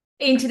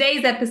In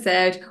today's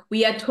episode,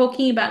 we are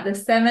talking about the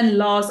seven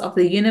laws of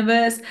the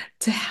universe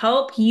to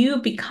help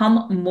you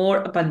become more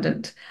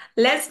abundant.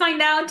 Let's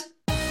find out.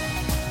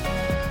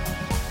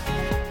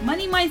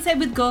 Money Mindset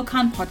with Gull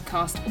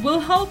podcast will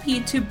help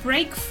you to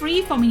break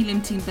free from your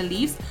limiting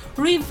beliefs,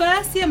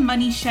 reverse your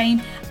money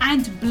shame,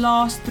 and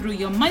blast through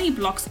your money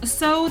blocks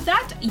so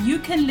that you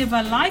can live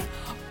a life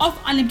of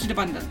unlimited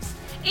abundance.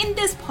 In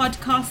this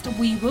podcast,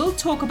 we will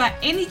talk about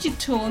energy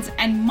tools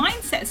and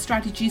mindset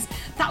strategies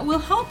that will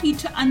help you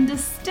to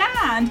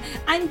understand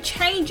and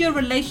change your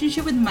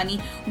relationship with money,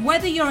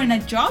 whether you're in a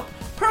job,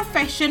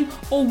 profession,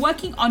 or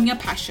working on your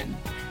passion.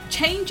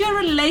 Change your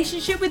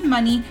relationship with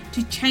money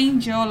to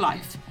change your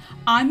life.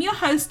 I'm your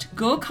host,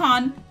 Gull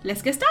Khan.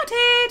 Let's get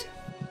started.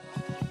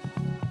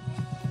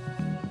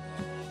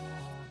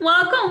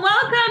 Welcome.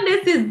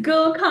 This is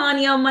Gull Khan,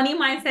 your money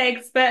mindset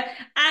expert.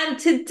 And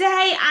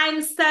today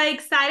I'm so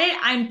excited.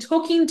 I'm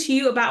talking to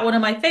you about one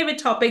of my favorite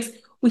topics,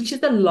 which is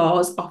the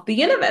laws of the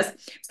universe.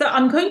 So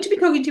I'm going to be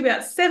talking to you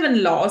about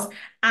 7 laws.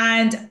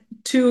 And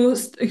to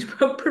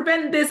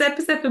prevent this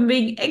episode from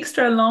being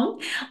extra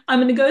long, I'm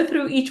going to go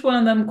through each one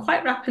of them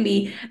quite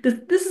rapidly.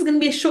 This is going to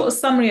be a short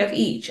summary of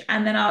each.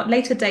 And then at a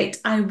later date,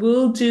 I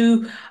will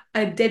do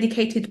a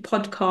dedicated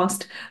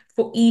podcast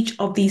for each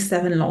of these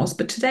 7 laws.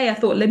 But today I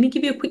thought, let me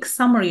give you a quick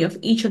summary of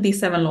each of these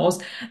 7 laws.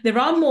 There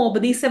are more,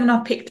 but these 7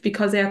 are picked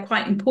because they are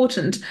quite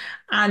important.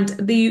 And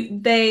the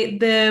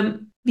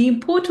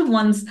important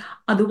ones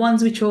are the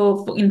ones which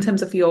are in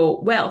terms of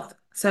your wealth.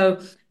 So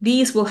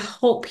these will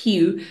help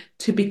you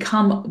to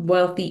become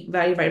wealthy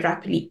very, very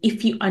rapidly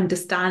if you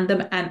understand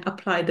them and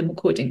apply them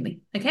accordingly.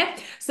 Okay,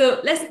 so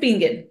let's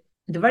begin.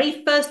 The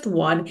very first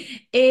one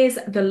is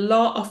the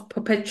law of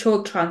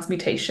perpetual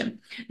transmutation.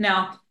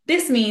 Now,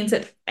 this means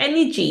that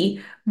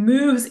energy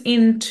moves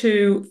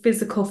into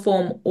physical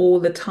form all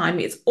the time.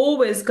 It's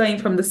always going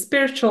from the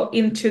spiritual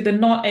into the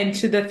not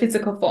into the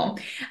physical form.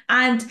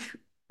 And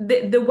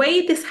the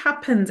way this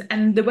happens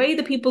and the way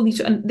the people need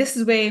to, and this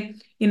is where,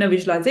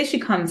 visualization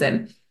comes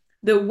in.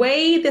 The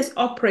way this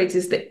operates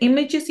is the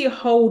images you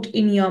hold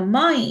in your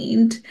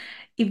mind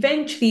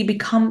eventually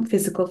become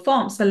physical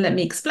form. So let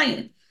me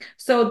explain.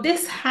 So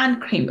this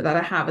hand cream that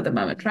I have at the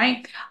moment,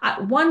 right?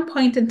 At one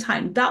point in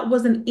time, that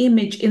was an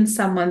image in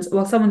someone's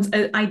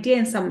idea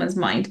in someone's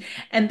mind.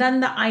 And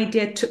then the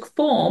idea took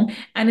form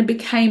and it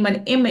became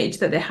an image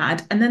that they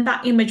had. And then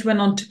that image went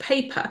onto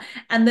paper.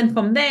 And then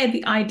from there,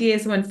 the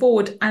ideas went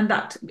forward and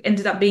that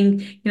ended up being,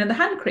 the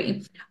hand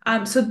cream.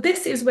 So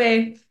this is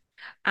where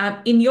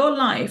in your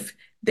life,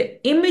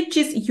 the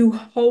images you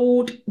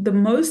hold the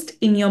most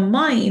in your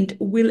mind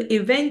will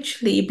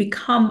eventually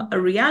become a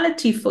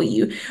reality for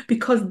you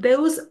because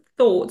those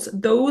thoughts,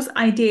 those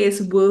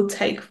ideas will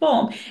take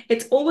form.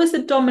 It's always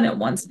the dominant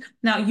ones.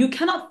 Now, you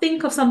cannot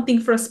think of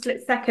something for a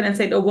split second and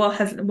say, oh, well,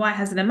 why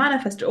hasn't it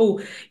manifested? Oh,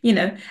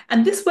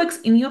 and this works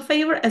in your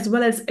favor as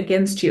well as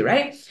against you,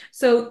 right?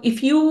 So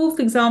if you,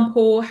 for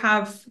example,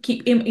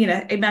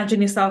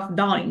 imagine yourself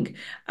dying,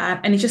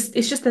 and it's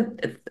just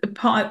a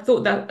part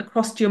thought that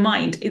crossed your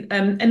mind,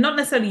 and not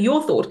necessarily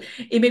your thought.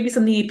 It may be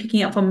something you're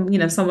picking up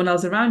from, someone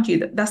else around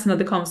you. That's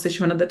another conversation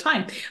for another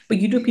time. But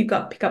you do pick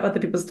up other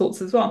people's thoughts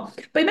as well.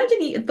 But imagine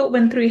a thought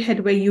went through your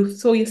head where you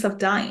saw yourself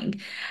dying.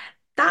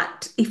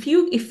 That if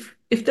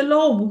the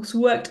law was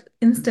worked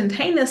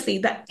instantaneously,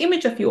 that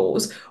image of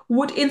yours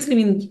would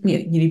instantly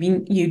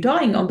mean you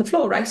dying on the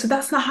floor, right? So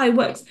that's not how it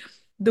works.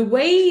 The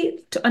way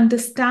to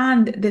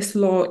understand this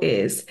law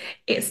is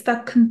it's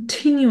the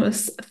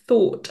continuous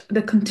thought,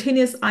 the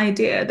continuous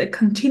idea, the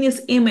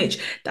continuous image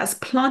that's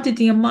planted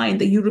in your mind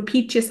that you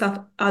repeat to yourself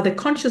either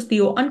consciously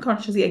or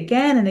unconsciously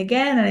again and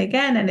again and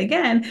again and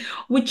again,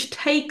 which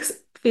takes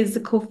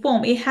physical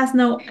form. It has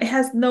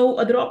no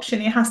other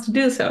option. It has to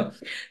do so.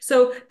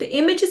 So the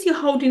images you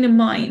hold in your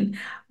mind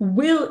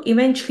will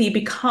eventually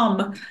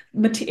become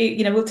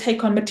will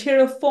take on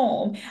material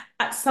form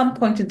at some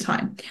point in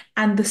time.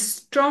 And the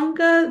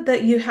stronger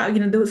that you have,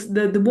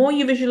 the more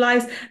you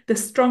visualize, the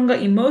stronger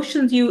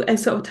emotions you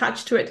sort of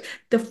attach to it,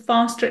 the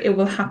faster it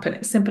will happen.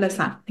 As simple as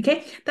that.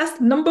 Okay,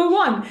 that's number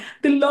one,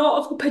 the law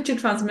of perpetual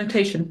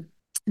transmutation.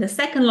 The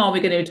second law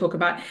we're going to talk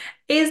about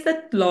is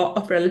the law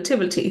of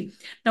relativity.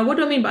 Now, what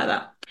do I mean by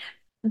that?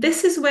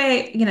 This is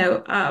where,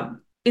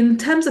 in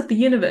terms of the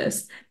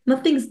universe,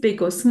 nothing's big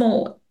or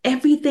small.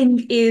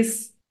 Everything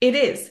it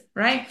is,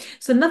 right?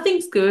 So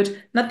nothing's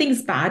good,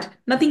 nothing's bad,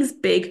 nothing's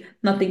big,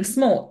 nothing's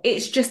small. It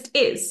just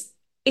is.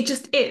 It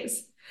just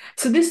is.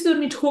 So this is when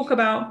we talk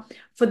about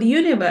for the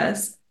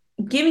universe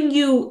giving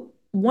you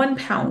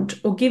 £1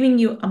 or giving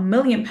you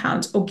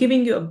 £1,000,000 or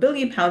giving you £1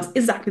 billion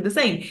exactly the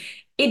same.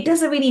 It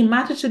doesn't really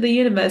matter to the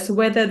universe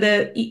whether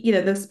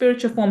the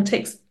spiritual form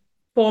takes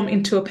form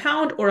into a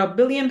pound or £1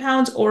 billion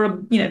or a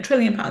 £1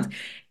 trillion.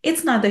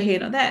 It's neither here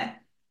nor there.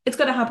 It's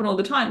going to happen all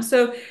the time.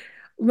 So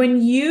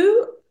when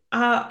you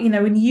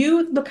when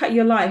you look at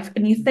your life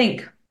and you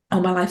think,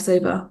 oh, my life's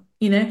over,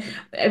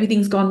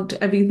 everything's gone to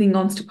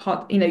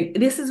pot,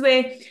 this is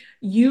where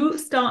you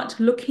start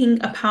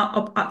looking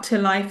up to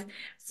life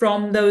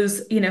from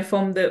those,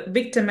 from the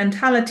victim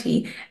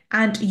mentality,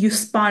 and you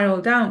spiral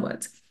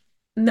downwards.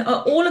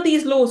 All of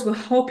these laws will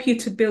help you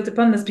to build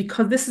upon this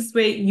because this is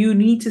where you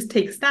need to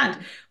take a stand.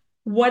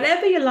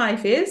 Whatever your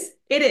life is,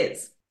 it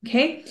is.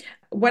 Okay.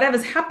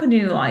 Whatever's happened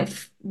in your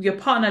life, your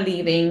partner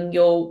leaving,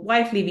 your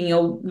wife leaving,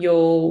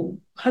 your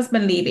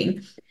husband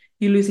leaving,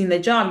 you losing the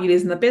job, you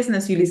losing the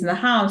business, you losing the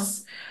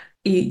house,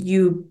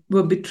 you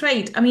were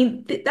betrayed. I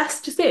mean, that's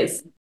just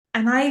is.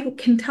 And I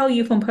can tell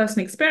you from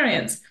personal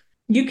experience,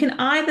 you can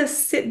either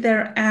sit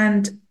there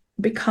and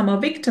become a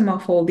victim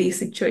of all these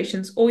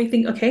situations, or you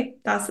think, okay,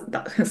 that's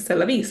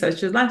still a vie, so it's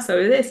just life, so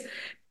it is.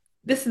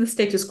 This is the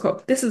status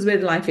quo. This is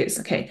where life is.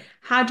 Okay.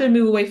 How do I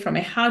move away from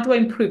it? How do I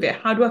improve it?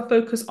 How do I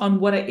focus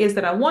on what it is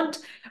that I want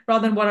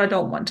rather than what I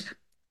don't want?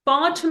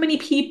 Far too many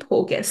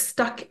people get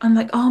stuck on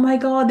like, oh my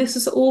God, this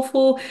is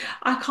awful.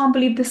 I can't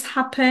believe this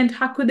happened.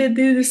 How could they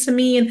do this to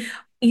me? And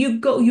you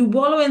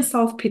wallow in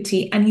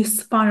self-pity and you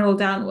spiral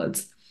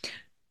downwards.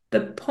 The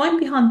point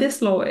behind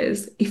this law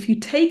is if you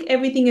take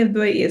everything as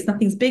the way it is,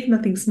 nothing's big,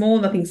 nothing's small,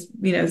 nothing's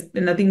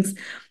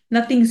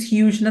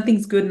huge,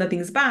 nothing's good,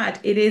 nothing's bad.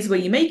 It is where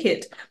you make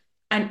it.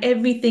 And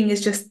everything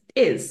is just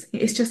is.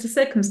 It's just a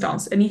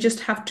circumstance. And you just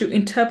have to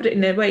interpret it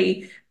in a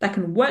way that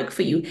can work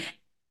for you.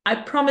 I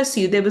promise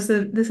you, there's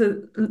a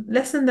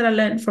lesson that I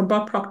learned from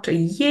Bob Proctor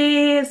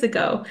years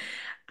ago.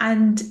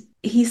 And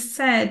he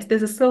said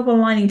there's a silver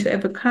lining to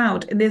every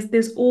cloud. And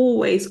there's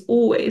always,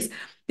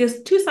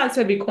 there's two sides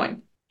to every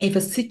coin. If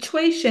a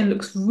situation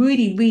looks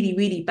really, really,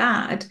 really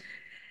bad,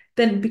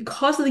 then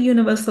because of the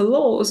universal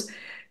laws,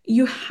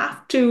 you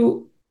have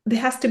to, there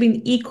has to be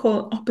an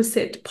equal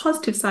opposite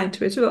positive side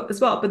to it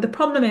as well. But the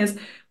problem is,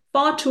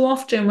 far too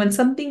often when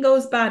something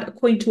goes bad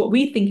according to what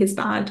we think is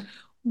bad,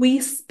 we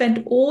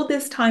spend all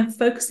this time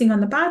focusing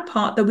on the bad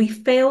part that we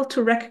fail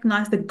to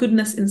recognize the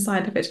goodness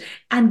inside of it.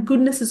 And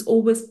goodness is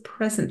always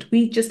present.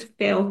 We just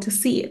fail to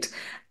see it.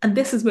 And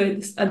this is where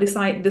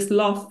this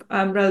law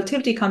of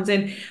relativity comes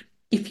in.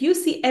 If you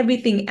see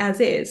everything as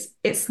is,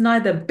 it's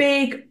neither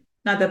big,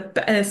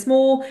 neither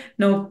small,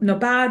 no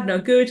bad, no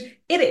good.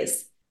 It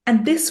is.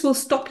 And this will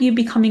stop you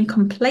becoming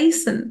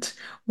complacent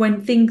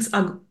when things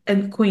are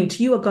according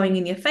to you are going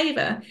in your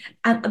favor.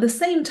 And at the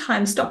same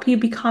time, stop you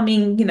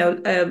becoming,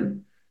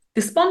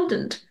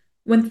 despondent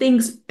when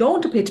things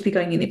don't appear to be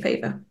going in your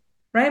favor.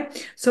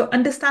 Right? So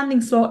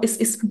understanding this law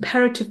is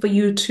imperative for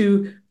you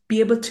to be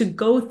able to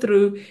go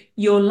through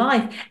your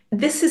life.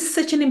 This is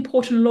such an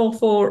important law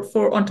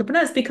for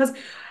entrepreneurs because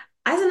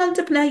as an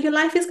entrepreneur, your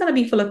life is going to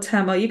be full of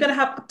turmoil. You're going to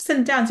have ups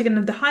and downs. You're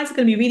going to the highs are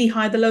going to be really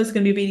high, the lows are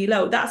going to be really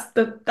low.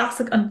 That's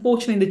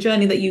unfortunately the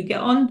journey that you get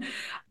on.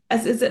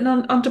 As an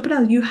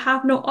entrepreneur, you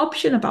have no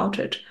option about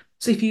it.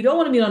 So if you don't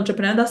want to be an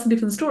entrepreneur, that's a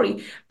different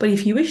story. But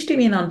if you wish to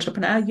be an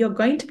entrepreneur, you're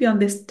going to be on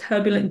this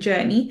turbulent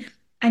journey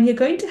and you're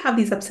going to have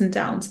these ups and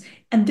downs.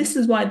 And this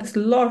is why this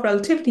law of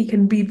relativity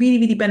can be really,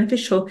 really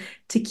beneficial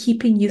to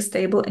keeping you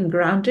stable and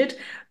grounded,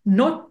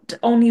 not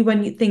only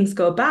when things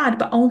go bad,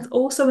 but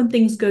also when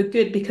things go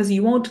good, because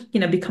you won't,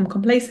 become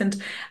complacent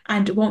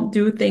and won't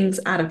do things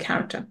out of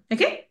character.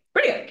 Okay,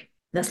 brilliant.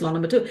 That's law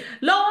number two.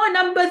 Law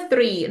number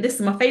three. This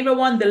is my favorite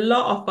one, the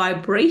law of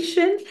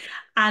vibration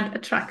and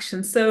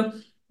attraction. So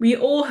we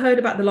all heard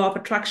about the law of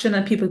attraction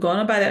and people go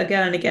on about it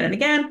again and again and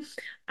again.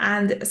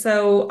 And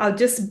so I'll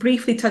just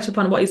briefly touch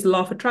upon what is the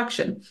law of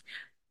attraction.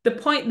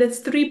 There's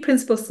three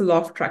principles to the law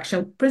of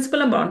attraction. Principle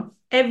number one,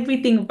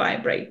 everything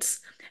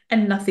vibrates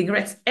and nothing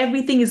rests.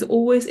 Everything is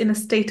always in a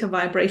state of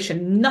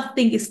vibration.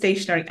 Nothing is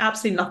stationary,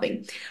 absolutely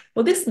nothing.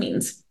 Well, this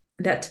means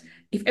that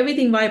if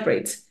everything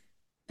vibrates,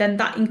 then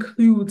that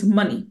includes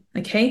money.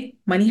 Okay,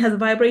 money has a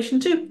vibration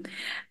too.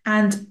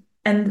 And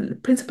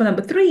principle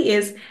number three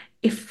is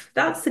if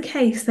that's the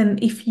case, then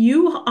if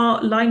you are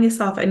aligning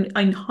yourself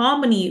in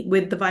harmony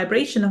with the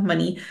vibration of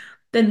money,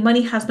 then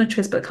money has no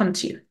choice but come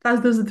to you.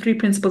 Those are the three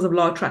principles of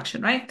law of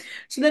attraction, right?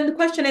 So then the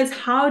question is,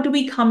 how do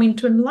we come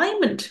into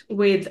alignment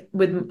with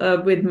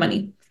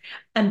money?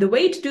 And the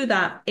way to do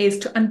that is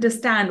to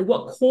understand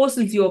what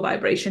causes your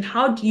vibration.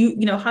 How do you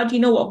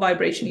know what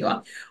vibration you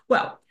are?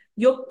 Well,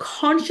 your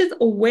conscious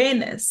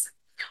awareness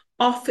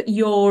of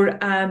your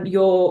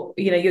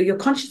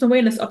conscious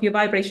awareness of your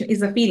vibration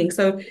is a feeling.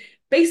 So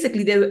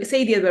basically, they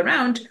say the other way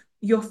around,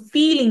 your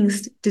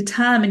feelings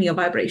determine your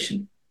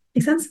vibration.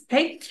 Make sense?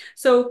 Okay.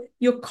 So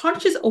your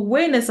conscious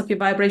awareness of your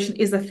vibration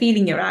is the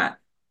feeling you're at.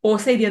 Or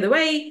say the other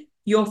way,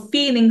 your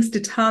feelings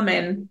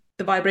determine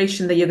the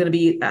vibration that you're going to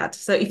be at.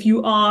 So if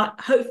you are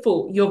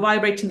hopeful, you're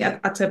vibrating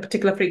at a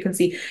particular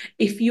frequency.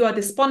 If you are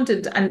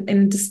despondent and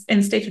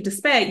in state of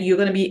despair, you're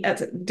going to be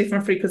at a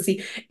different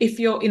frequency. If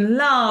you're in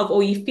love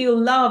or you feel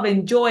love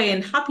and joy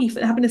and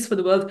happiness for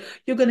the world,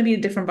 you're going to be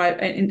a different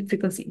in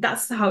frequency.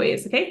 That's how it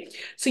is. Okay.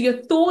 So your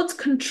thoughts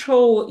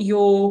control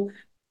your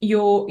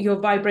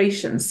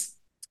vibrations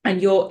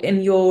and your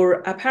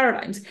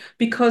paradigms,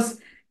 because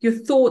your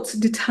thoughts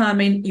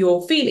determine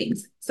your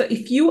feelings. So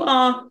if you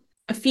are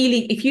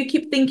feeling, if you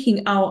keep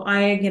thinking, oh,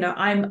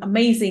 I'm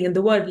amazing and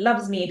the world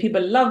loves me and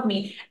people love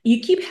me,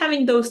 you keep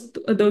having those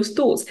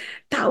thoughts,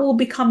 that will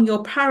become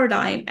your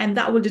paradigm and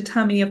that will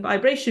determine your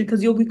vibration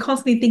because you'll be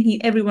constantly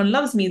thinking everyone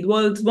loves me, the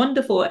world's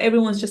wonderful,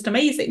 everyone's just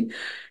amazing.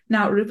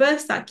 Now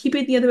reverse that, keep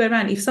it the other way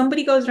around. If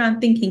somebody goes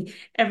around thinking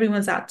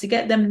everyone's out to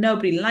get them,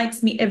 nobody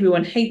likes me,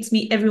 everyone hates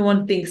me,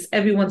 everyone thinks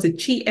everyone's a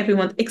cheat,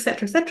 everyone,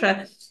 etc.,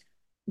 etc.,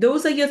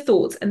 those are your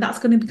thoughts, and that's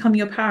going to become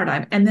your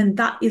paradigm. And then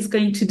that is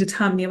going to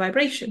determine your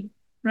vibration,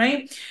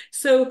 right?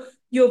 So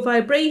your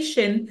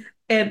vibration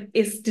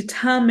is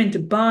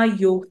determined by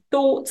your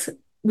thoughts,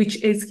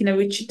 which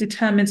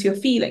determines your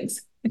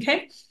feelings.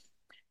 Okay.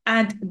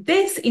 And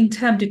this in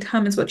turn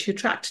determines what you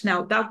attract.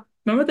 Now, that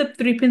remember the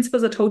three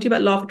principles I told you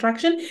about law of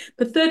attraction?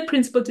 The third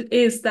principle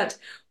is that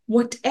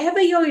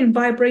whatever you're in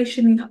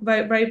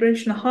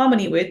vibrational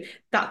harmony with,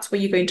 that's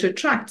what you're going to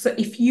attract. So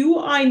if you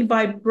are in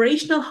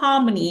vibrational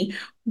harmony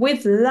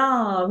with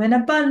love and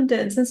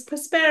abundance and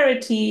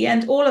prosperity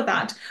and all of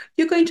that,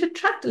 you're going to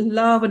attract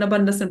love and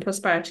abundance and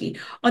prosperity.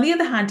 On the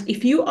other hand,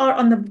 if you are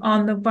on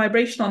the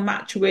vibrational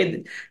match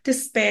with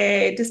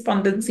despair,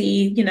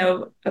 despondency,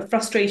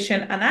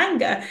 frustration and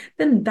anger,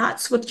 then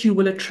that's what you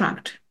will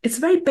attract. It's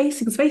very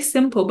basic, it's very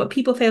simple, but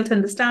people fail to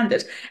understand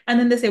it. And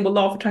then they say, well,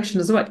 law of attraction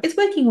doesn't work. It's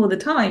working all the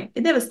time.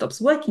 It never stops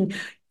working.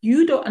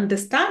 You don't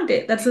understand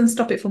it. That doesn't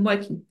stop it from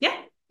working. Yeah.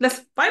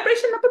 That's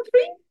vibration number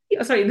three.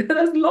 Oh, sorry,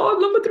 that's law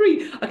number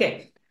three.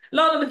 Okay.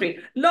 Law number three.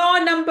 Law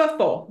number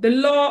four, the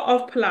law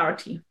of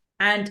polarity.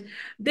 And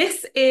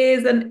this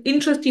is an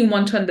interesting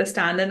one to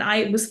understand. And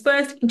I was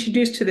first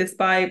introduced to this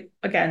by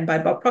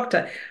Bob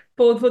Proctor.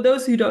 For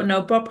those who don't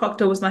know, Bob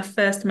Proctor was my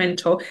first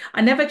mentor.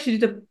 I never actually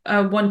did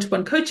a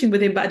one-to-one coaching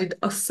with him, but I did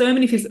so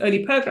many of his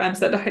early programs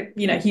that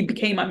he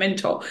became my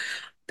mentor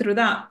through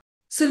that.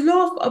 So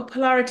law of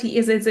polarity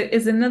is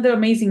another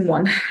amazing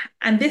one.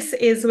 And this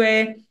is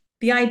where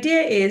the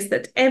idea is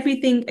that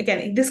everything,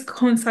 again, this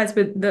coincides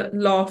with the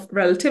law of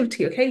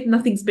relativity, okay?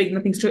 Nothing's big,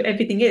 nothing's true,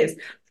 everything is.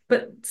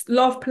 But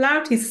law of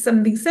polarity is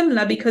something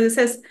similar because it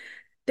says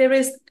there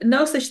is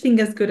no such thing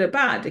as good or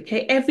bad,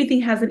 okay?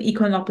 Everything has an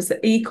equal and opposite,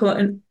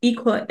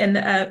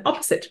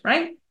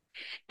 right?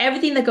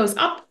 Everything that goes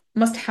up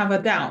must have a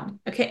down,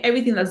 okay?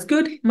 Everything that's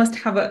good must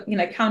have a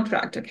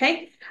counteract,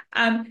 okay?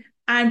 And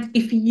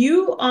if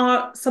you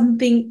are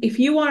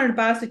in a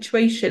bad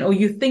situation or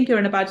you think you're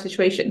in a bad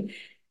situation,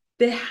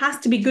 there has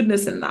to be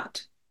goodness in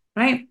that,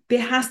 right?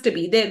 There has to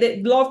be.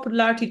 The law of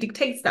polarity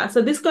dictates that.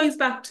 So this goes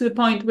back to the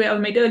point where I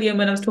made earlier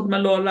when I was talking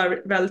about law of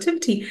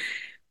relativity.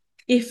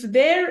 If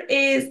there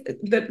is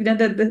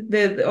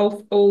the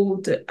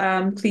old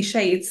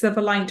cliche, it's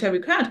silver lining to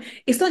every cloud.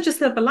 It's not just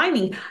silver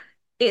lining.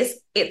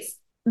 It's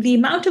the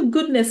amount of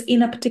goodness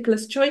in a particular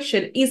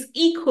situation is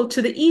equal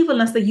to the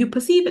evilness that you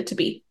perceive it to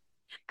be,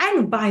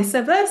 and vice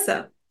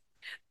versa.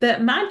 The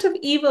amount of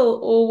evil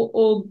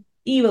or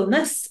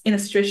evilness in a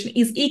situation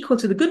is equal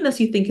to the goodness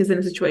you think is in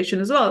a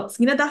situation as well.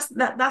 So,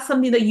 that's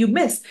something that you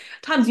miss.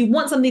 At times you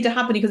want something to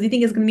happen because you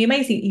think it's going to be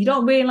amazing. You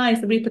don't realize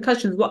the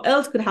repercussions, what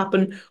else could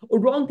happen, or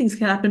wrong things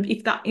can happen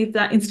if that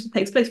incident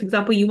takes place. For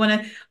example, you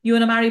wanna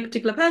marry a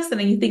particular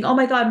person and you think, oh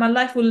my God, my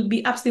life will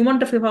be absolutely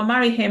wonderful if I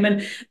marry him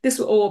and this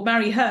or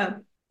marry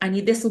her. And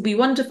this will be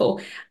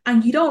wonderful.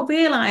 And you don't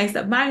realize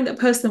that marrying that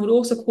person would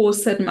also cause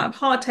a certain amount of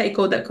heartache,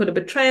 or that could have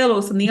betrayal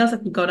or something else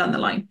that could go down the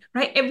line,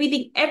 right?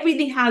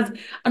 Everything has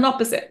an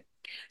opposite.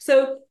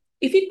 So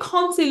if you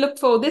constantly look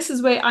for, this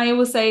is where I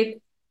always say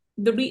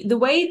the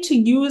way to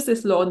use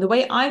this law and the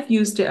way I've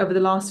used it over the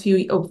last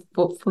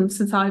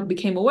since I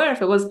became aware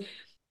of it was,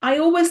 I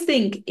always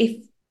think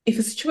if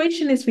a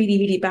situation is really,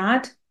 really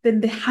bad,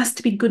 then there has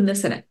to be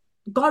goodness in it.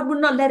 God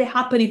would not let it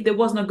happen if there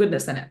was no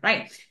goodness in it,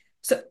 right?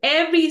 So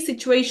every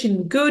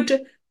situation, good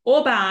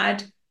or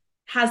bad,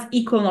 has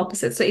equal and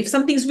opposite. So if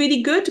something's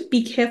really good,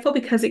 be careful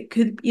because it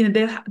could,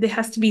 there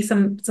has to be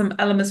some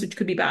elements which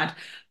could be bad.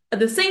 At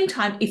the same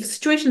time, if the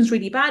situation is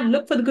really bad,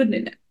 look for the good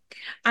in it.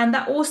 And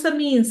that also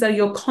means that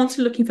you're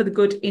constantly looking for the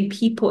good in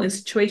people, in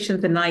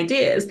situations, and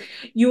ideas.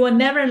 You are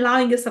never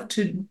allowing yourself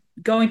to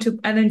go into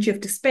energy of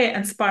despair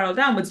and spiral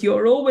downwards.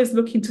 You're always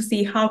looking to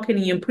see how can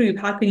you improve,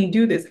 how can you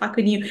do this, how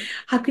can you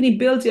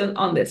build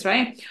on this,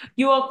 right?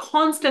 You are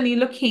constantly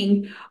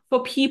looking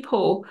for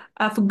people,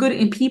 for good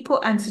in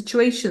people and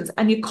situations,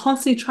 and you're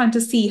constantly trying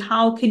to see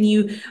how can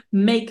you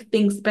make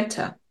things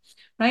better,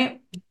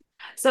 right?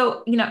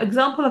 So,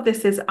 example of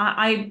this is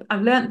I've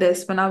learned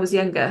this when I was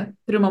younger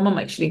through my mum,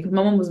 actually, because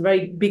my mum was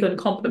very big on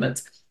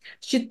compliments.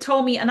 She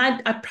told me, and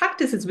I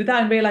practiced this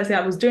without realizing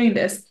I was doing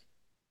this.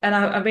 And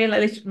I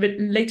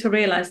later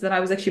realized that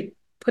I was actually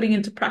putting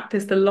into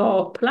practice the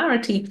law of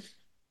polarity,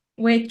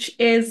 which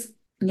is,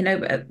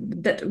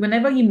 that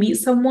whenever you meet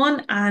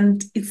someone,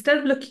 and instead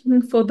of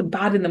looking for the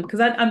bad in them, because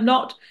I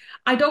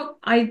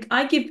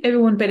give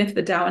everyone benefit of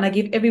the doubt, and I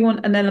give everyone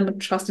an element of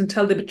trust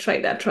until they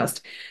betray that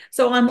trust.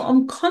 So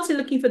I'm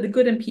constantly looking for the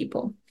good in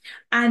people.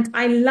 And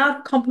I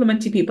love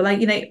complimenting people.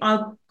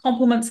 I'll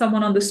compliment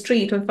someone on the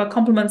street, or if I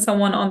compliment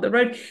someone on the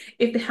road,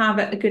 if they have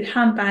a good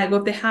handbag, or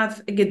if they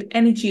have a good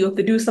energy, or if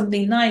they do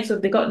something nice, or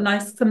if they got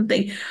nice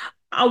something.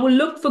 I will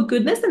look for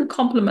goodness and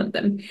compliment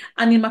them.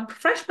 And in my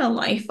professional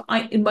life,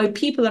 in my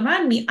people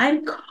around me,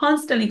 I'm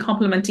constantly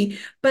complimenting.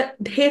 But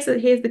here's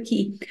the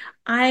key.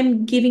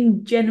 I'm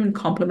giving genuine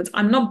compliments.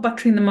 I'm not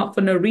buttering them up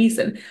for no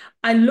reason.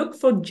 I look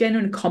for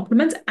genuine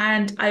compliments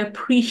and I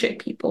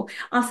appreciate people.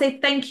 I'll say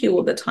thank you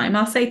all the time.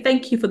 I'll say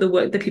thank you for the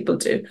work that people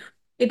do.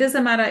 It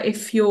doesn't matter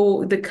if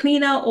you're the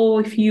cleaner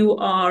or if you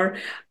are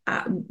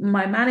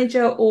my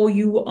manager or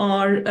you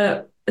are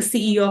a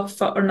CEO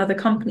for another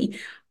company.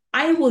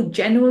 I will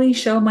genuinely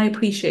show my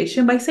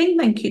appreciation by saying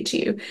thank you to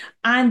you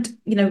and,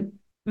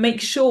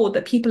 make sure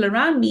that people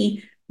around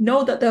me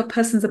know that the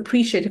person's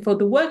appreciated for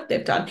the work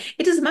they've done.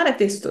 It doesn't matter if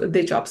this is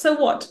their job. So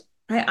what?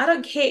 Right? I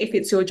don't care if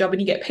it's your job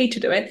and you get paid to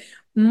do it.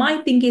 My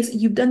thing is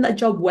you've done that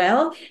job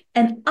well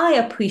and I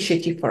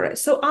appreciate you for it.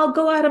 So I'll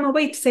go out of my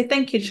way to say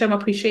thank you and show my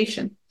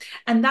appreciation.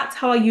 And that's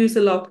how I use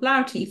the law of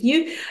polarity.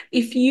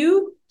 If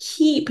you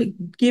keep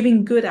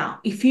giving good out,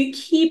 if you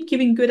keep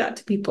giving good out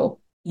to people,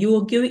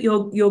 you're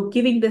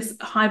giving this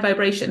high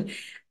vibration.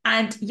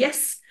 And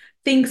yes,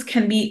 things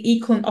can be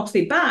equal and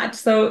opposite bad.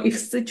 So if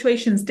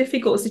situation's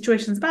difficult,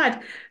 situation's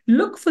bad,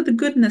 look for the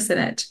goodness in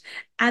it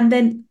and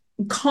then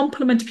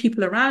compliment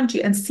people around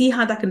you and see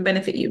how that can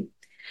benefit you.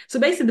 So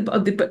basically,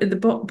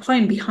 the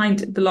point behind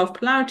the law of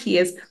polarity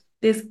is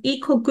there's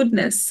equal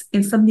goodness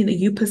in something that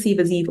you perceive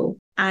as evil.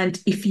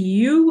 And if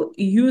you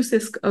use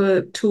this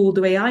tool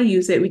the way I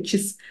use it, which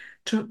is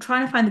to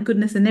try and find the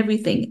goodness in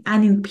everything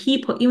and in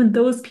people, even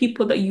those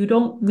people that you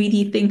don't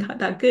really think are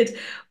that good,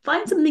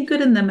 find something good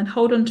in them and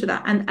hold on to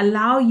that and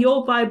allow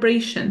your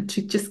vibration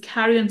to just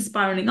carry on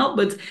spiraling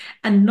upwards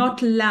and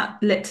not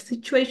let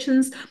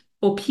situations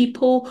or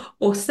people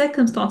or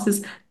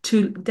circumstances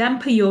to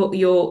dampen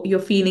your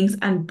feelings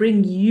and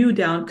bring you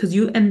down because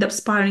you end up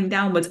spiraling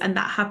downwards and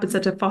that happens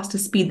at a faster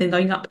speed than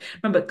going up.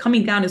 Remember,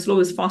 coming down is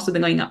always faster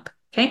than going up.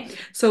 Okay,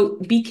 so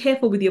be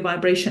careful with your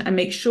vibration and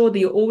make sure that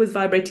you're always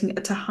vibrating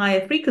at a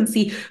higher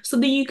frequency so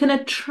that you can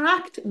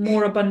attract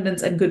more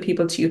abundance and good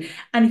people to you.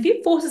 And if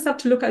you force yourself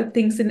to look at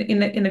things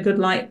in a good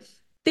light,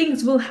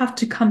 things will have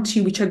to come to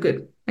you which are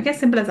good. Okay,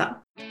 simple as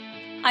that.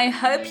 I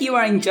hope you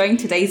are enjoying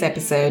today's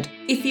episode.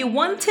 If you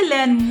want to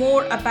learn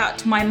more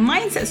about my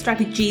mindset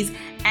strategies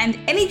and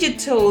energy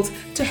tools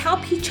to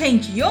help you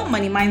change your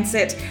money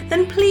mindset,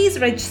 then please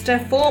register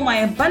for my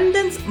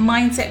Abundance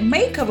Mindset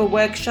Makeover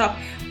Workshop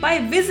by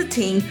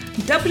visiting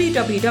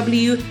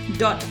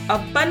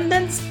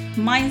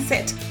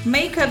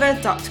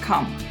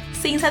www.abundancemindsetmakeover.com.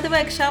 See you inside the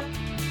workshop.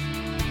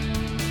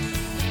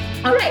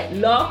 All right,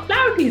 law of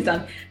polarity is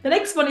done. The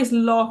next one is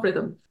law of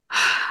rhythm.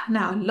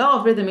 Now, law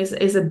of rhythm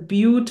is a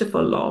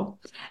beautiful law.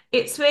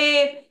 It's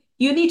where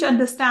you need to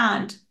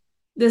understand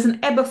there's an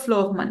ebb and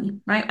flow of money,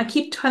 right? I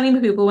keep telling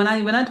people when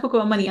I talk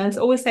about money, I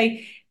always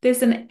say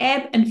there's an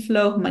ebb and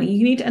flow of money.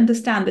 You need to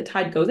understand the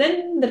tide goes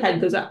in, the tide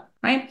goes up,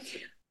 right?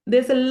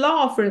 There's a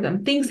law of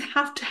rhythm. Things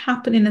have to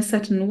happen in a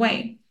certain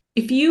way.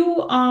 If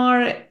you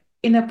are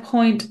in a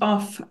point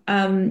of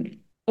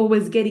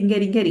always getting,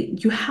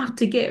 you have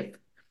to give.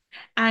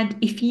 And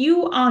if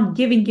you are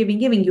giving,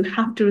 you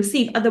have to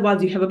receive.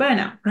 Otherwise, you have a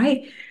burnout,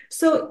 right?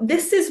 So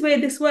this is where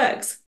this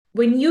works.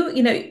 When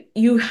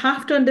you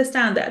have to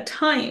understand that at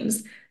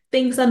times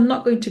things are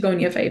not going to go in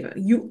your favor.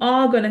 You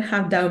are going to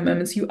have down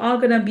moments. You are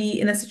going to be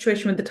in a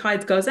situation where the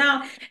tide goes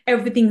out,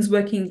 everything's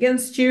working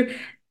against you.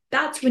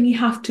 That's when you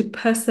have to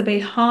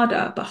persevere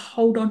harder, but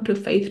hold on to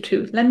faith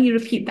too. Let me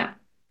repeat that.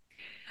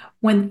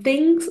 When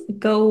things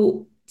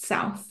go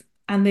south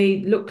and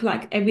they look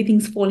like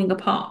everything's falling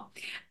apart,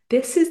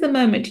 this is the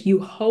moment you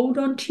hold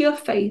on to your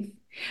faith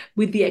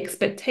with the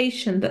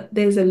expectation that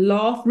there's a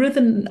law of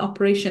rhythm in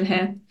operation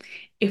here.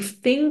 If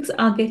things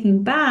are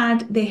getting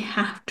bad, they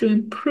have to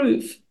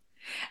improve.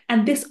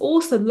 And this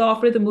also, law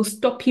of rhythm, will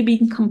stop you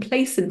being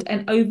complacent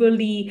and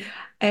overly,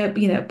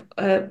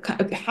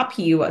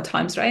 happy you at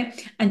times,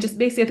 right? And just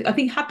basically, I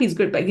think happy is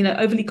good, but,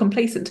 overly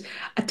complacent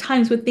at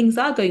times when things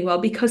are going well,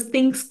 because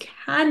things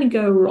can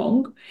go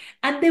wrong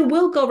and they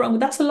will go wrong.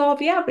 That's the law of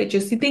the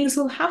averages. Things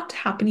will have to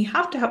happen. You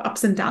have to have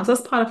ups and downs. That's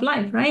part of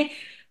life, right?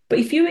 But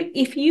if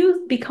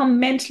you become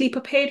mentally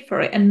prepared for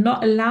it and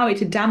not allow it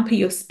to dampen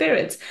your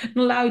spirits,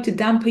 not allow it to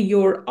dampen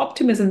your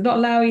optimism, not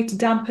allow it to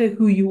dampen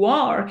who you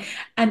are,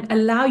 and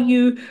allow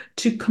you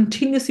to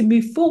continuously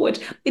move forward,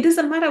 it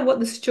doesn't matter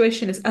what the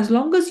situation is. As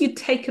long as you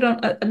take it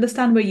on,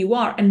 understand where you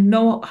are and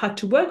know how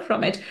to work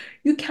from it,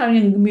 you carry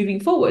on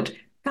moving forward.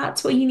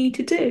 That's what you need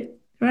to do,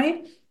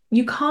 right?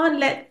 You can't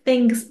let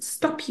things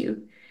stop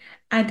you.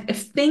 And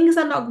if things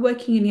are not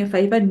working in your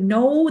favor,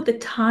 know the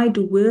tide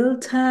will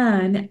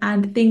turn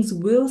and things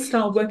will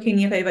start working in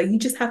your favor. You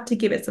just have to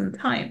give it some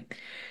time.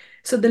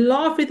 So the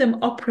law of rhythm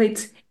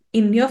operates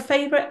in your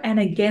favor and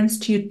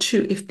against you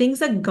too. If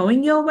things are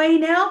going your way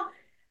now,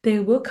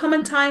 there will come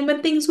a time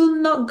when things will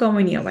not go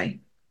in your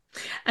way.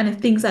 And if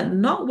things are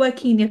not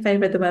working in your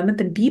favor at the moment,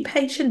 then be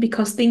patient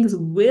because things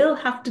will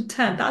have to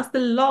turn. That's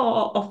the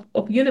law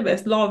of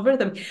universe, law of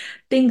rhythm.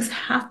 Things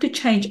have to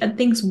change and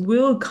things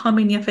will come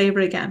in your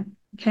favor again.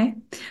 Okay.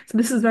 So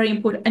this is very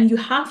important. And you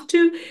have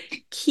to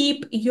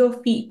keep your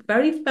feet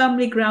very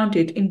firmly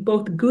grounded in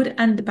both good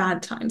and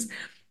bad times.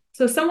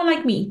 So someone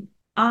like me,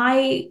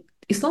 I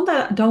it's not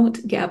that I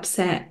don't get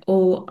upset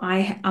or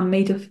I am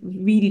made of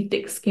really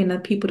thick skin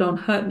that people don't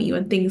hurt me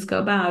when things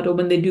go bad or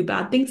when they do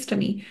bad things to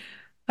me.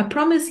 I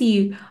promise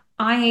you,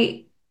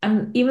 I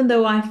am even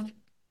though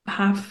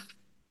have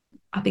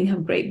I think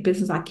have great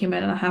business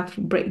acumen and I have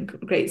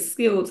great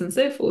skills and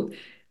so forth,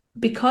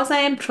 because I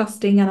am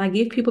trusting and I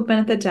give people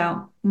benefit of the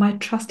doubt, my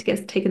trust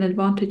gets taken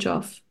advantage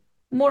of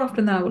more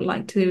often than I would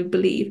like to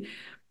believe.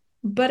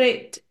 But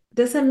it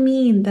doesn't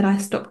mean that I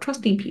stop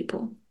trusting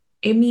people.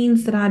 It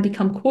means that I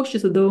become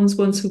cautious of those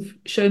ones who've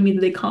shown me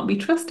that they can't be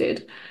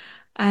trusted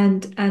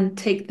and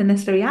take the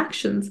necessary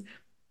actions.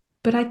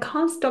 But I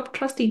can't stop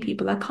trusting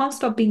people. I can't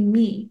stop being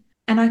me.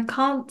 And I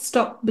can't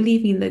stop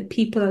believing that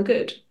people are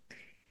good.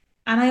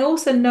 And I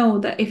also know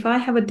that if I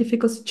have a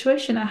difficult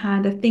situation at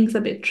hand, if things are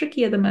a bit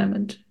tricky at the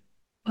moment,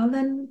 well,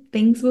 then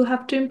things will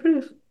have to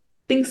improve.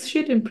 Things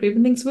should improve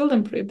and things will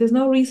improve. There's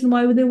no reason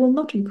why they will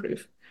not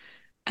improve.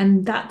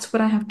 And that's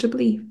what I have to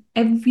believe.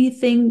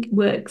 Everything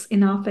works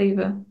in our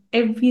favor.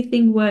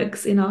 Everything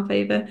works in our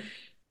favor.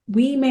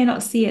 We may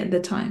not see it at the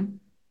time,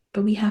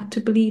 but we have to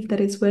believe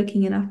that it's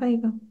working in our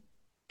favor.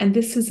 And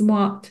this is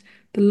what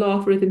the law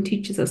of rhythm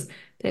teaches us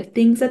that if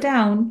things are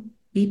down,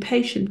 be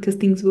patient because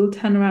things will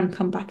turn around and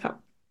come back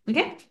up.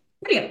 Okay?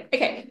 Brilliant.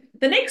 Okay.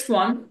 The next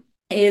one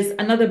is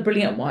another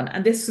brilliant one.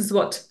 And this is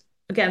what,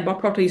 again, Bob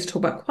Proctor used to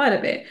talk about quite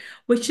a bit,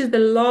 which is the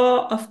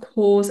law of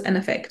cause and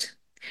effect.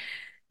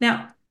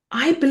 Now,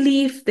 I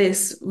believe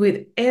this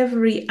with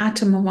every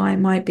atom of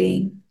my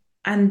being.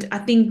 And I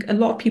think a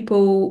lot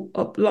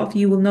of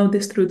you will know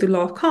this through the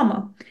law of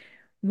karma.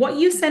 What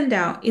you send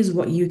out is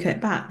what you get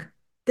back.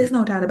 There's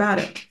no doubt about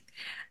it.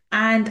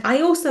 And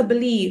I also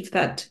believe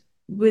that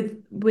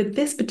with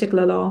this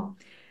particular law,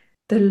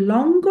 the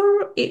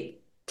longer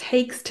it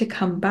takes to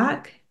come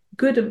back,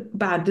 good or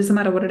bad, doesn't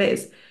matter what it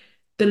is,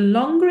 the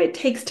longer it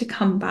takes to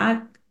come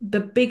back, the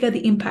bigger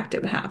the impact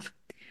it will have.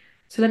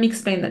 So let me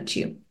explain that to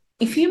you.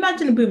 If you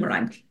imagine a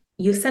boomerang,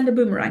 you send a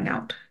boomerang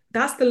out.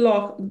 That's the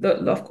law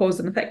of cause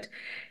and effect.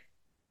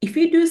 If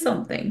you do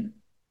something,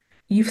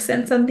 you've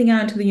sent something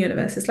out into the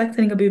universe. It's like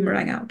sending a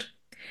boomerang out.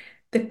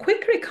 The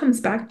quicker it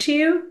comes back to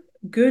you,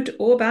 good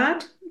or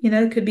bad,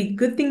 it could be a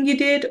good thing you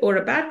did or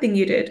a bad thing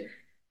you did,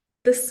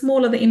 the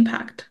smaller the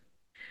impact.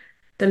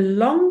 The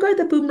longer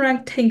the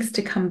boomerang takes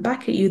to come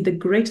back at you, the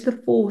greater the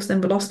force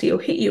and velocity it'll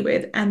hit you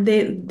with, and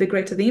the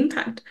greater the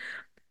impact.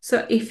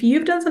 So if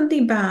you've done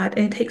something bad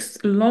and it takes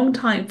a long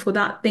time for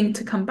that thing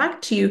to come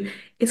back to you,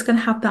 it's going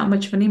to have that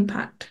much of an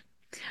impact.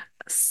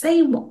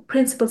 Same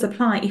principles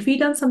apply. If you've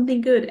done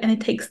something good and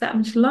it takes that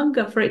much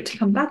longer for it to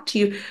come back to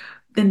you,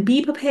 then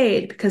be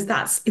prepared because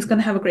that's it's going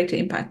to have a greater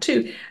impact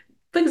too.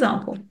 For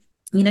example,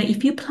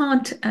 if you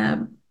plant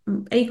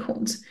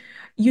acorns,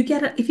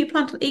 if you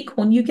plant an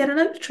acorn, you get an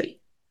oak tree,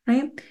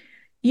 right?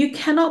 You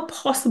cannot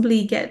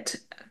possibly get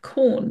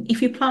corn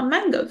if you plant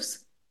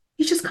mangoes.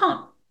 You just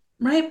can't,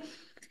 right?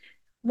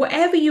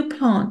 Whatever you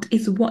plant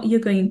is what you're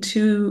going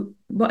to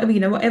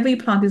whatever you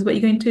plant is what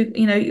you're going to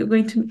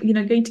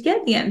get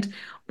at the end.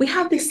 We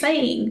have this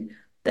saying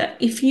that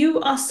if you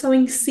are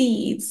sowing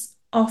seeds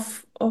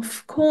of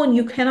corn,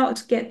 you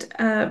cannot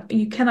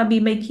be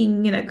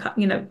making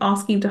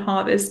asking to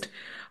harvest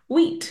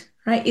wheat,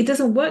 right? It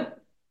doesn't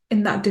work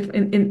in that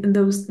different in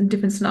those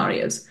different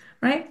scenarios,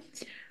 right?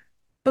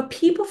 But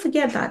people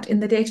forget that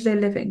in the day-to-day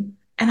living.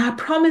 And I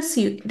promise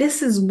you,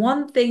 this is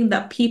one thing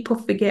that people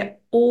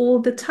forget all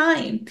the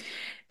time.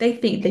 They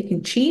think they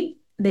can cheat,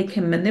 they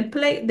can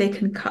manipulate, they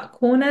can cut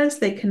corners,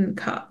 they can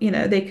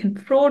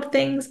fraud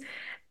things,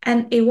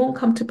 and it won't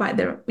come to bite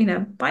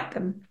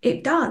them.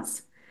 It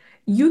does.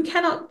 You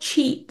cannot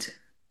cheat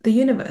the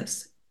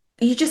universe.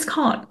 You just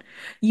can't.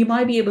 You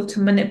might be able to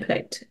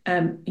manipulate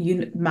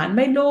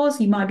man-made laws.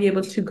 You might be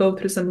able to go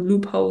through some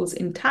loopholes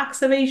in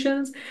tax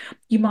evasions.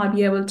 You might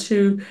be able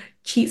to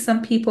cheat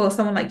some people,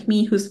 someone like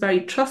me who's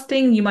very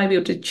trusting. You might be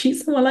able to cheat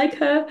someone like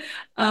her.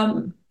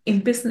 In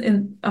business,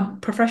 in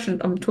profession,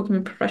 I'm talking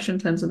in profession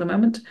terms at the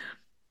moment.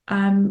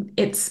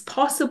 It's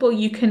possible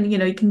you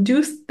can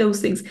do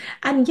those things.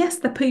 And yes,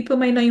 the people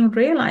may not even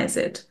realize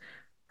it,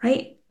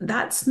 right?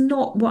 That's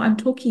not what I'm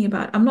talking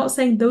about. I'm not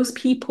saying those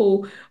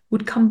people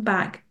would come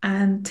back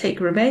and take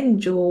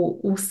revenge or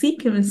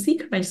seek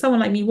revenge. Someone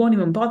like me won't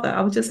even bother.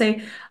 I would just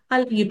say,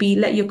 I'll let you be,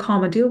 let your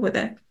karma deal with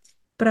it.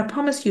 But I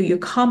promise you, your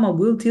karma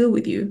will deal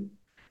with you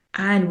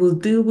and will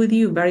deal with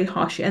you very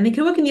harshly. And it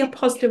can work in the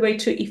positive way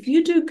too. If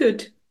you do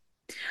good,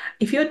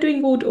 if you're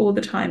doing good all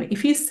the time,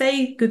 if you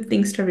say good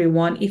things to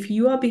everyone, if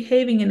you are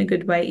behaving in a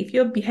good way, if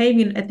you're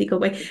behaving in an ethical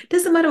way, it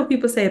doesn't matter what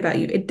people say about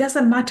you. It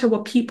doesn't matter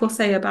what people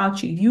say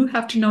about you. You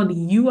have to know that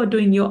you are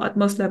doing your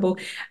utmost level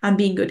and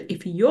being good.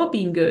 If you're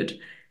being good,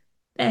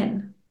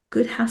 then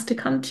good has to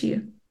come to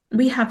you.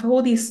 We have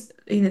all these,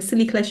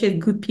 silly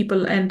cliches, good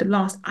people end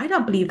last. I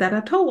don't believe that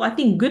at all. I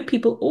think good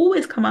people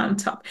always come out on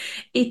top.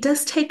 It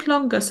does take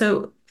longer.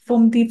 So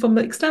from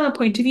the external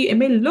point of view, it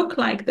may look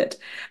like that,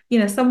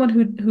 someone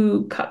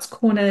who cuts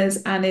corners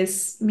and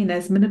is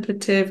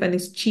manipulative and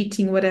is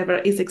cheating, whatever,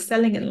 is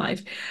excelling in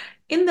life.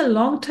 In the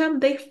long term,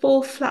 they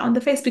fall flat on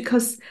the face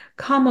because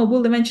karma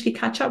will eventually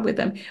catch up with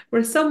them.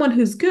 Whereas someone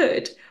who's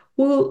good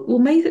will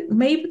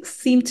may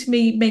seem to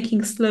be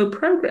making slow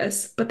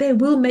progress, but they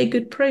will make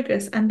good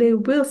progress and they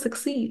will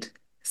succeed.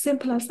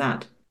 Simple as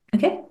that.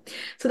 Okay,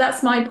 so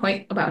that's my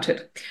point about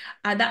it.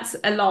 And that's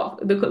a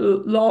lot, the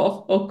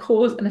law of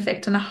cause and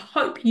effect. And I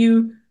hope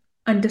you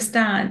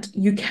understand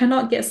you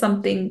cannot get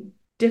something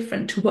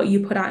different to what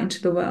you put out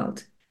into the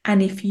world.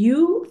 And if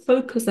you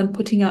focus on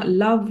putting out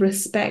love,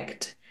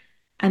 respect,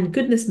 and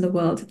goodness in the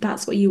world,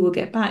 that's what you will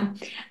get back.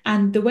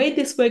 And the way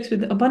this works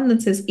with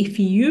abundance is if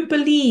you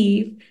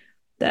believe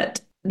that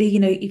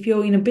if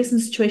you're in a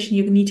business situation,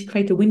 you need to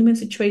create a win-win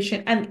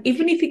situation. And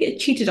even if you get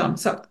cheated on,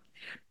 so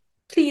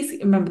please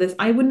remember this.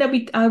 I will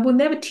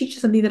never teach you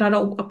something that I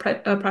don't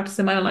practice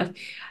in my own life.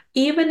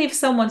 Even if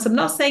so I'm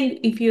not saying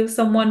if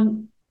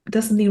someone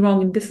does something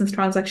wrong in business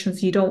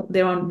transactions,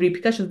 there aren't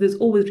repercussions. There's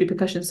always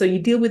repercussions. So you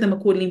deal with them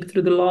accordingly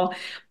through the law,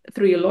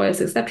 through your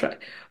lawyers, etc.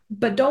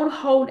 But don't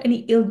hold any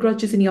ill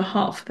grudges in your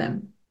heart for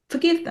them.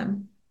 Forgive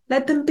them.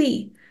 Let them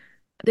be.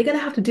 They're going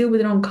to have to deal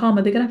with their own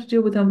karma. They're going to have to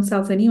deal with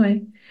themselves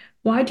anyway.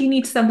 Why do you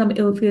need to send them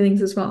ill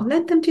feelings as well?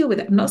 Let them deal with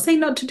it. I'm not saying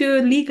not to do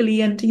it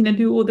legally and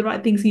do all the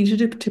right things you need to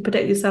do to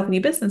protect yourself and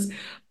your business,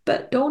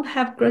 but don't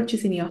have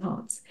grudges in your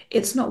hearts.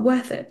 It's not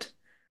worth it.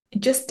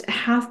 Just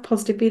have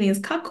positive feelings.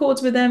 Cut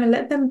cords with them and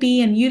let them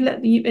be, and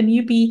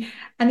you be,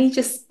 and you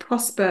just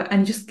prosper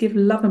and just give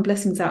love and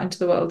blessings out into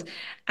the world,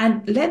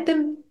 and let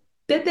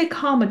their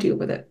karma deal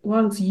with it,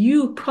 whilst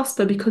you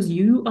prosper because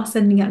you are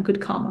sending out good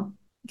karma.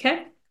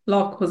 Okay,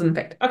 law of cause and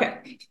effect.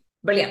 Okay,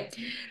 brilliant.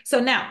 So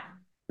now.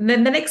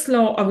 Then the next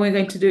law we're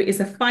going to do is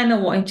the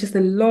final one, which is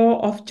the law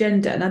of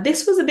gender. Now,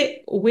 this was a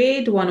bit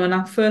weird one when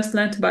I first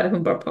learned about it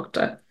from Bob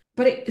Proctor,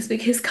 but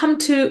it's come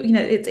to,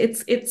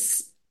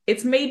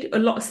 it's made a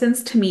lot of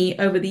sense to me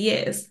over the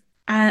years.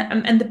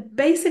 And the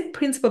basic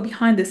principle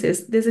behind this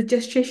is there's a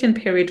gestation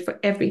period for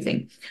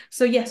everything.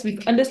 So yes,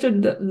 we've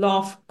understood the law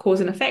of cause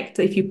and effect.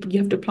 So if you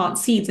have to plant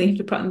seeds and you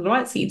have to plant the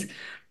right seeds,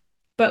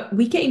 but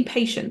we get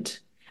impatient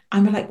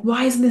and we're like,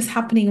 why isn't this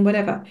happening and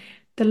whatever.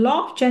 The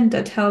law of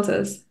gender tells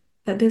us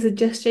that there's a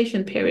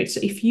gestation period.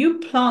 So if you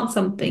plant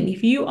something,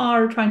 if you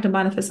are trying to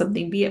manifest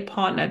something, be it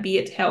partner, be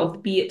it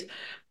health, be it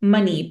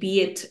money,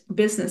 be it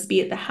business, be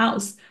it the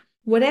house,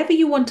 whatever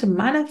you want to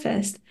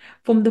manifest,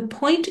 from the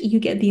point you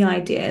get the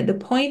idea, the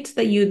point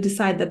that you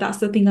decide that that's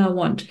the thing I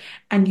want,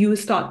 and you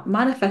start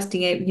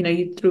manifesting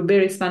it, through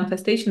various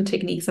manifestation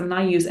techniques. And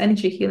I use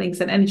energy healings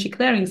and energy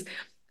clearings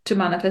to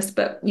manifest,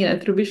 but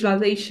through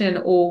visualization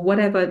or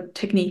whatever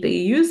technique that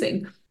you're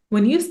using.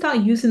 When you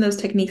start using those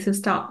techniques and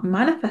start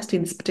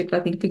manifesting this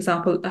particular thing, for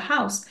example, a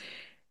house,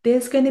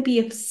 there's going to be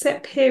a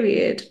set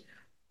period,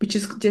 which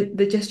is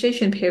the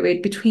gestation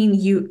period between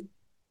you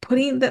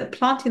planting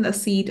the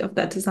seed of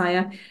that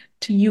desire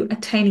to you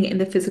attaining it in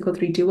the physical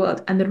 3D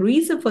world. And the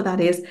reason for that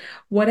is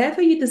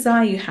whatever you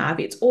desire you have,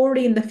 it's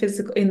already in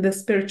the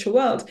spiritual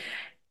world.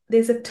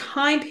 There's a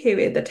time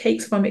period that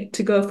takes from it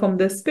to go from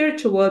the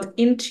spiritual world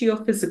into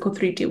your physical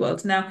 3D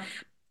world. Now,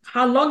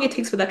 how long it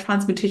takes for that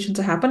transmutation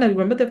to happen. I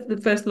remember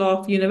the first law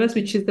of the universe,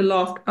 which is the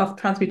law of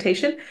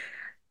transmutation.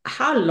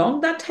 How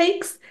long that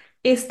takes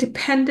is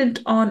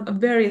dependent on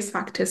various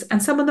factors,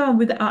 and some of them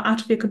are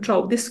out of your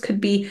control. This could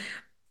be,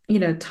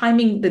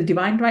 timing, the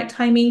divine right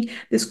timing.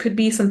 This could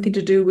be something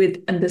to do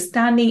with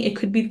understanding. It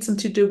could be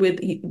something to do with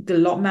the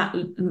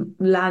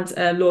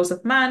laws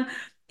of man.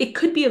 It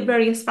could be of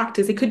various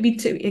factors. It could be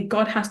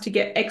God has to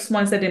get X,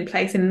 Y, Z in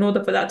place, and in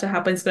order for that to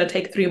happen, it's going to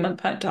take 3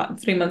 months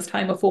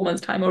time, or 4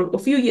 months time, or a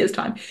few years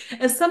time.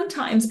 And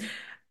sometimes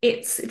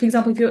it's, for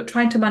example, if you're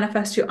trying to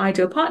manifest your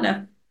ideal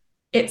partner,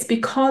 it's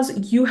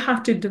because you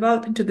have to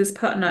develop into this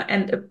partner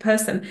and a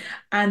person,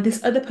 and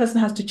this other person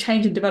has to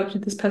change and develop into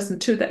this person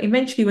too, that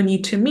eventually when you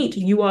two meet,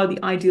 you are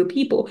the ideal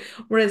people.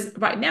 Whereas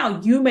right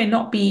now, you may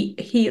not be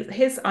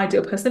his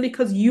ideal person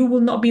because you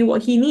will not be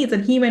what he needs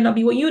and he may not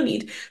be what you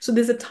need. So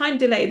there's a time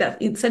delay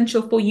that's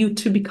essential for you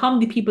to become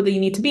the people that you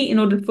need to be in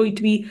order for you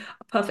to be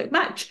a perfect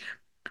match.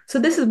 So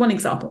this is one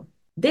example.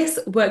 This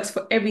works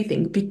for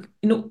everything.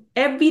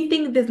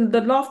 Everything,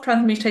 the law of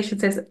transmutation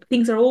says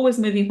things are always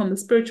moving from the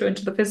spiritual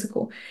into the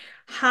physical.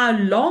 How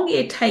long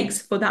it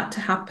takes for that to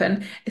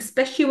happen,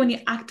 especially when you're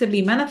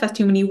actively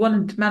manifesting, when you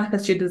want to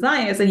manifest your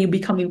desires and you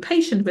become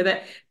impatient with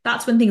it,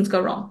 that's when things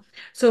go wrong.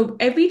 So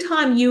every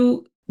time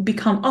you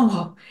become,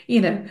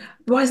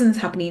 why isn't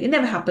this happening? It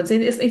never happens.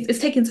 It's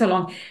taking so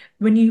long.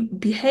 When you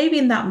behave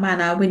in that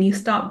manner, when you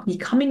start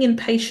becoming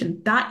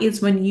impatient, that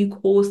is when you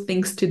cause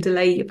things to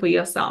delay for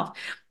yourself.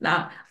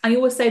 Now, I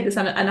always say this,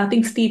 and I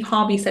think Steve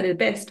Harvey said it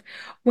best.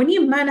 When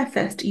you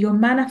manifest, you're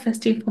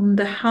manifesting from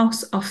the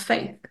house of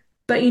faith.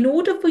 But in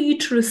order for you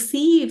to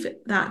receive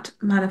that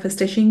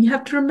manifestation, you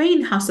have to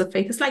remain house of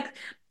faith. It's like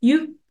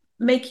you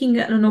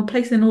making,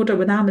 placing an order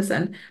with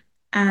Amazon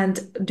and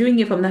doing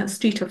it from that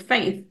street of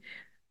faith.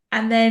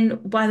 And then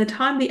by the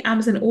time the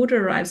Amazon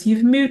order arrives,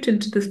 you've moved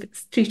into the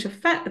street of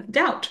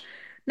doubt.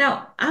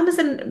 Now,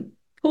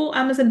 poor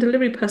Amazon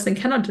delivery person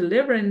cannot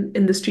deliver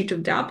in the street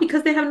of doubt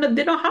because they don't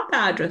have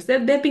that address.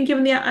 They've been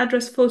given the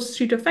address for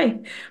street of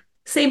faith.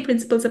 Same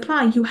principles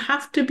apply. You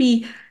have to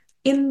be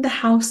in the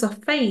house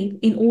of faith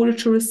in order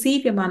to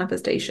receive your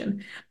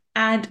manifestation.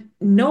 And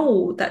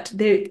know that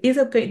there is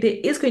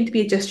going to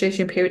be a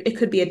gestation period. It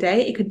could be a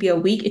day, it could be a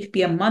week, it could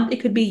be a month, it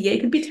could be a year,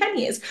 it could be 10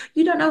 years.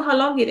 You don't know how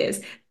long it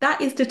is.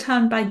 That is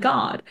determined by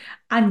God.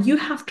 And you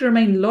have to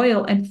remain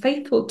loyal and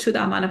faithful to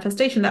that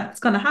manifestation that's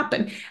going to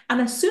happen.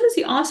 And as soon as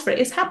you ask for it,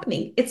 it's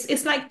happening.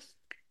 It's like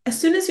as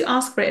soon as you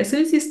ask for it, as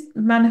soon as you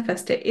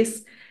manifest it,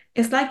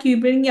 it's like you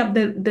bringing up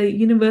the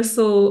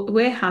universal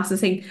warehouse and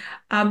saying,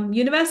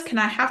 universe, can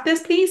I have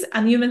this, please?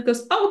 And the universe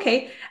goes, oh,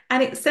 okay.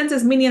 And it sends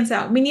its minions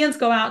out. Minions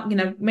go out,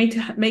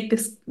 make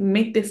this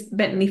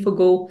Bentley for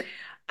Gull.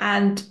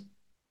 And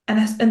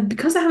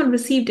because I haven't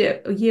received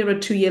it a year or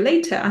 2 years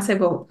later, I say,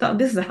 well,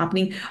 this isn't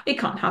happening. It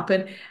can't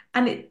happen.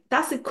 And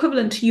that's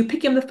equivalent to you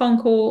picking up the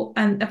phone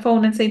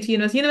and saying to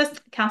universe,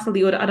 cancel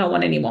the order. I don't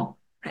want any more.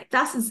 Right?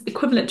 That's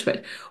equivalent to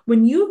it.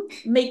 When you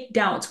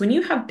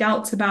have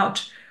doubts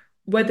about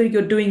whether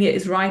you're doing it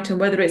is right and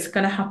whether it's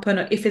going to happen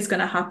or if it's going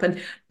to happen,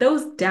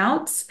 those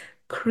doubts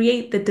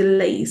create the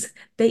delays.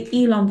 They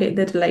elongate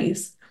the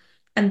delays.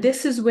 And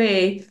this is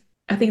where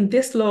I think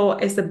this law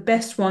is the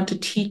best one to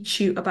teach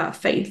you about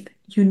faith.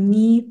 You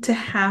need to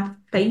have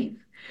faith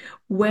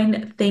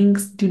when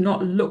things do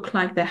not look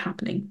like they're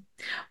happening.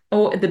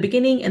 Or at the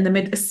beginning, in the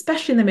mid,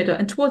 especially in the middle,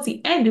 and towards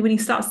the end, when you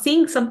start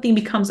seeing something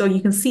you can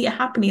see it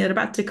happening and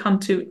about to come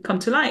to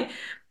light.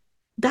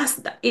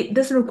 It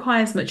doesn't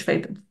require as much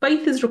faith.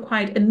 Faith is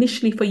required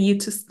initially for you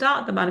to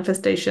start the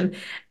manifestation,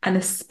 and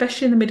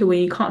especially in the middle when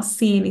you can't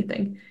see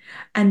anything.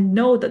 And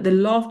know that the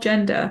law of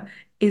gender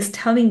is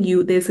telling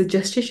you there's a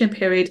gestation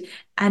period,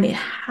 and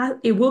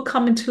it will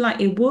come into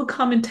light. It will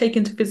come and take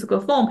into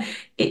physical form.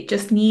 It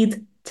just needs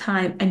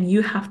time, and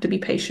you have to be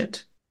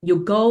patient. Your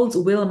goals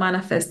will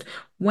manifest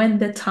when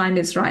the time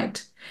is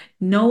right.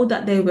 Know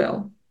that they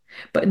will.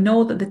 But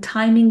know that the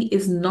timing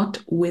is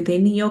not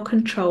within your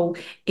control.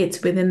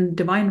 It's within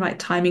divine right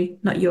timing,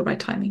 not your right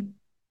timing.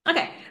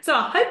 Okay, so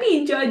I hope you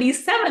enjoyed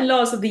these 7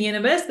 laws of the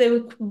universe. They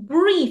were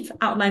brief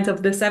outlines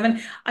of the 7.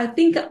 I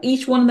think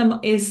each one of them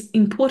is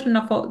important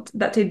enough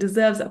that it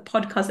deserves a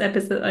podcast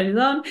episode on its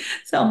own.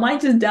 So I might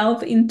just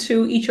delve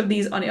into each of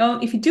these on your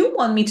own. If you do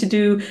want me to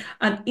do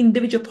an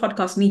individual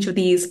podcast on each of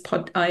these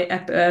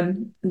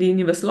the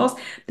universe laws,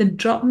 then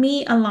drop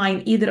me a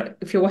line. Either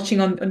if you're watching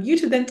on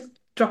YouTube, then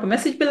drop a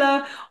message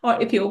below, or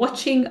if you're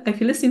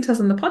listening to us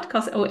on the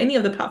podcast or any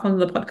of the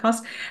platforms of the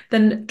podcast,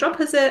 then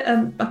drop us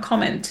a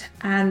comment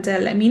and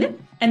let me know.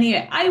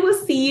 Anyway, I will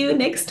see you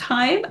next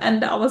time,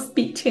 and I will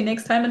speak to you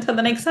next time. Until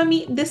the next time,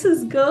 this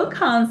is Gull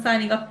Khan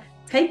signing off.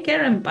 Take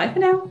care and bye for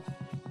now.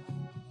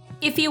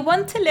 If you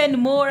want to learn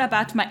more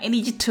about my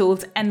energy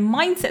tools and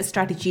mindset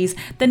strategies,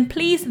 then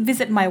please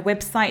visit my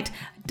website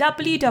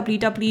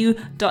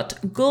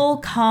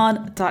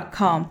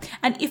www.gullkhan.com.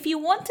 And if you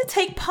want to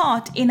take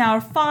part in our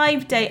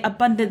 5-day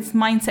abundance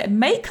mindset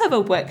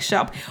makeover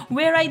workshop,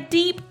 where I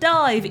deep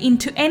dive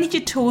into energy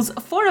tools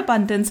for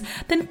abundance,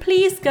 then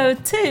please go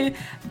to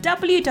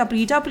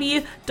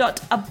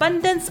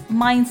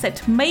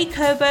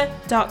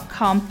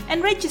www.abundancemindsetmakeover.com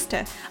and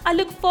register. I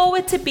look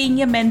forward to being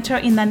your mentor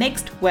in the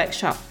next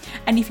workshop.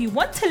 And if you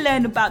want to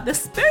learn about the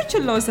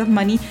spiritual laws of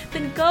money,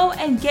 then go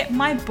and get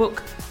my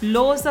book,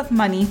 Laws of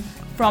Money,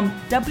 from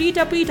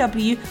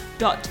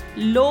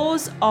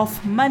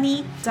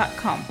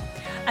www.lawsofmoney.com.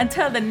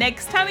 Until the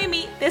next time we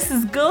meet, this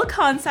is Gull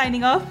Khan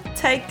signing off.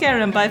 Take care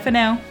and bye for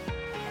now.